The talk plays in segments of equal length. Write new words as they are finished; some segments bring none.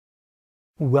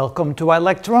Welcome to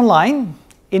iLecture Online.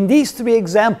 In these three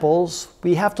examples,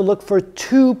 we have to look for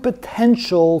two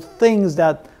potential things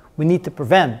that we need to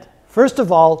prevent. First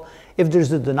of all, if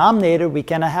there's a denominator, we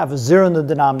cannot have a zero in the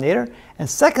denominator. And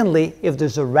secondly, if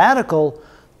there's a radical,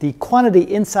 the quantity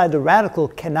inside the radical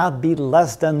cannot be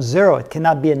less than zero. It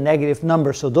cannot be a negative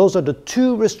number. So those are the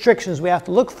two restrictions we have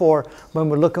to look for when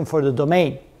we're looking for the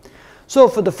domain. So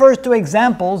for the first two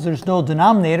examples, there's no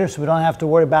denominator, so we don't have to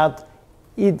worry about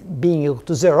it being equal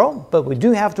to zero, but we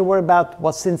do have to worry about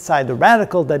what's inside the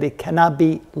radical, that it cannot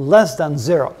be less than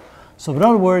zero. So in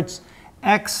other words,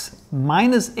 x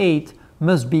minus 8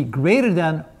 must be greater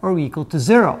than or equal to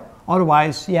 0.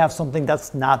 Otherwise, you have something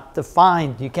that's not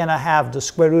defined. You cannot have the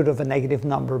square root of a negative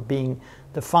number being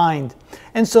defined.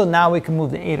 And so now we can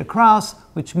move the 8 across,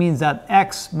 which means that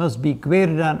x must be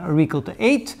greater than or equal to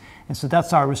 8. And so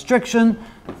that's our restriction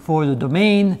for the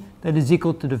domain that is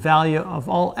equal to the value of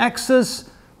all x's,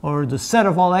 or the set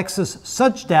of all x's,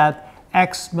 such that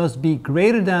x must be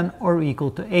greater than or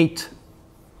equal to 8.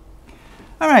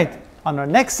 All right, on our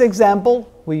next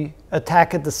example, we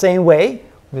attack it the same way.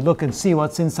 We look and see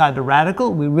what's inside the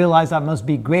radical. We realize that must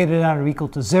be greater than or equal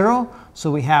to 0. So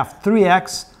we have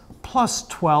 3x plus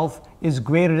 12 is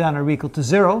greater than or equal to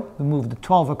 0. We move the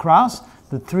 12 across.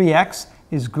 The 3x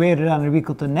is greater than or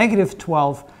equal to negative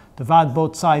 12. Divide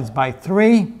both sides by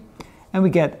 3. And we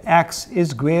get x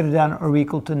is greater than or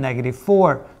equal to negative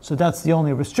 4. So that's the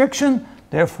only restriction.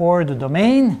 Therefore, the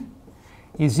domain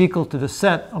is equal to the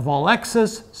set of all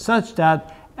x's such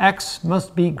that x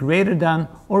must be greater than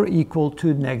or equal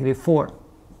to negative 4.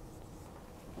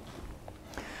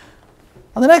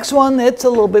 On the next one, it's a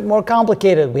little bit more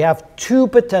complicated. We have two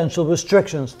potential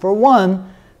restrictions. For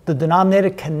one, the denominator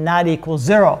cannot equal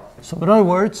 0. So in other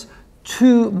words,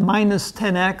 2 minus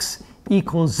 10x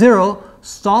equals 0.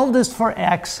 Solve this for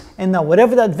x, and now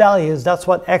whatever that value is, that's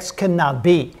what x cannot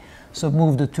be. So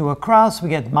move the 2 across, we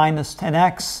get minus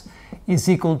 10x is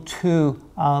equal to,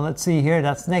 let's see here,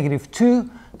 that's negative 2.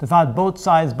 Divide both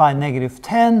sides by negative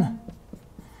 10.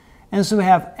 And so we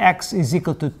have x is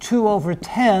equal to 2 over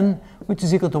 10, which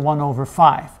is equal to 1 over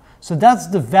 5. So that's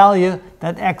the value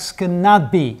that x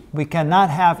cannot be. We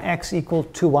cannot have x equal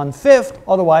to 1/5,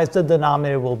 otherwise the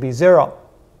denominator will be 0.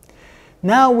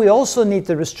 Now we also need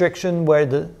the restriction where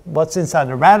what's inside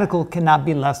the radical cannot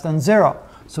be less than 0.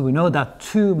 So we know that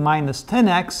 2 minus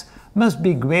 10x must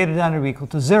be greater than or equal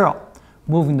to 0.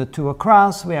 Moving the 2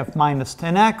 across, we have minus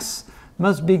 10x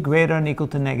must be greater than or equal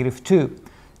to negative 2.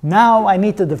 Now I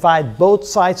need to divide both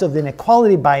sides of the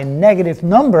inequality by a negative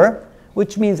number,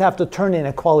 which means I have to turn the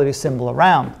inequality symbol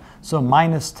around. So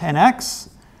minus 10x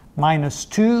minus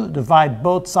 2, divide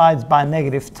both sides by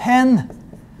negative 10,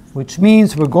 which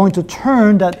means we're going to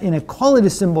turn that inequality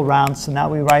symbol around. So now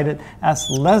we write it as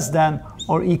less than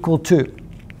or equal to,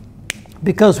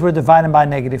 because we're dividing by a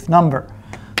negative number.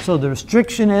 So the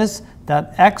restriction is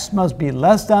that x must be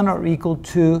less than or equal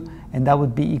to, and that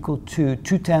would be equal to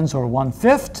 2/10 or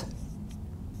 1/5.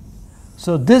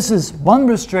 So this is one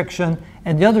restriction,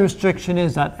 and the other restriction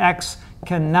is that x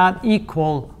cannot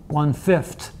equal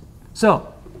 1/5. So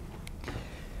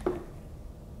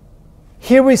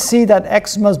here we see that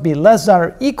x must be less than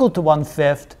or equal to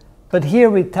 1/5, but here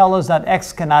we tell us that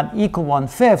x cannot equal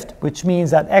 1/5, which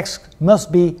means that x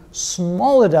must be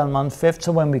smaller than 1/5.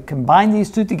 So when we combine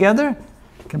these two together,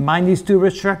 combine these two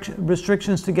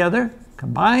restrictions together,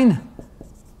 combine.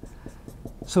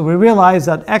 So we realize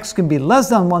that x can be less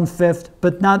than 1/5,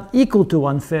 but not equal to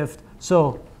 1/5.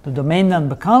 So the domain then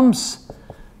becomes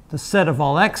the set of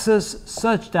all x's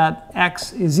such that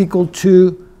x is equal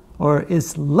to, or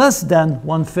is less than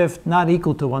 1/5, not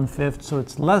equal to 1/5. So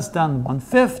it's less than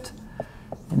 1/5.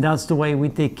 And that's the way we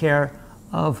take care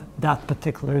of that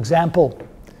particular example.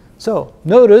 So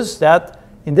notice that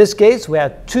in this case, we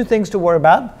had two things to worry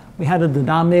about. We had a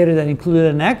denominator that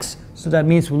included an x. So that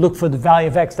means we look for the value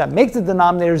of x that makes the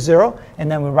denominator 0.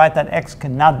 And then we write that x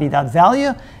cannot be that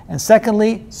value. And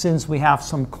secondly, since we have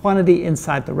some quantity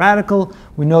inside the radical,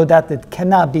 we know that it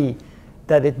cannot be,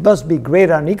 that it must be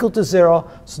greater than or equal to 0.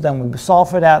 So then when we solve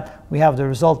for that, we have the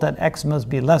result that x must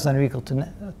be less than or equal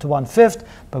to 1/5.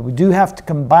 But we do have to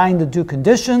combine the two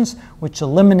conditions, which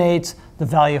eliminates the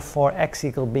value for x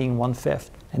equal being 1/5.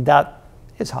 And that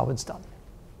is how it's done.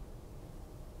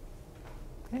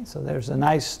 Okay, so there's a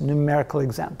nice numerical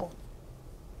example.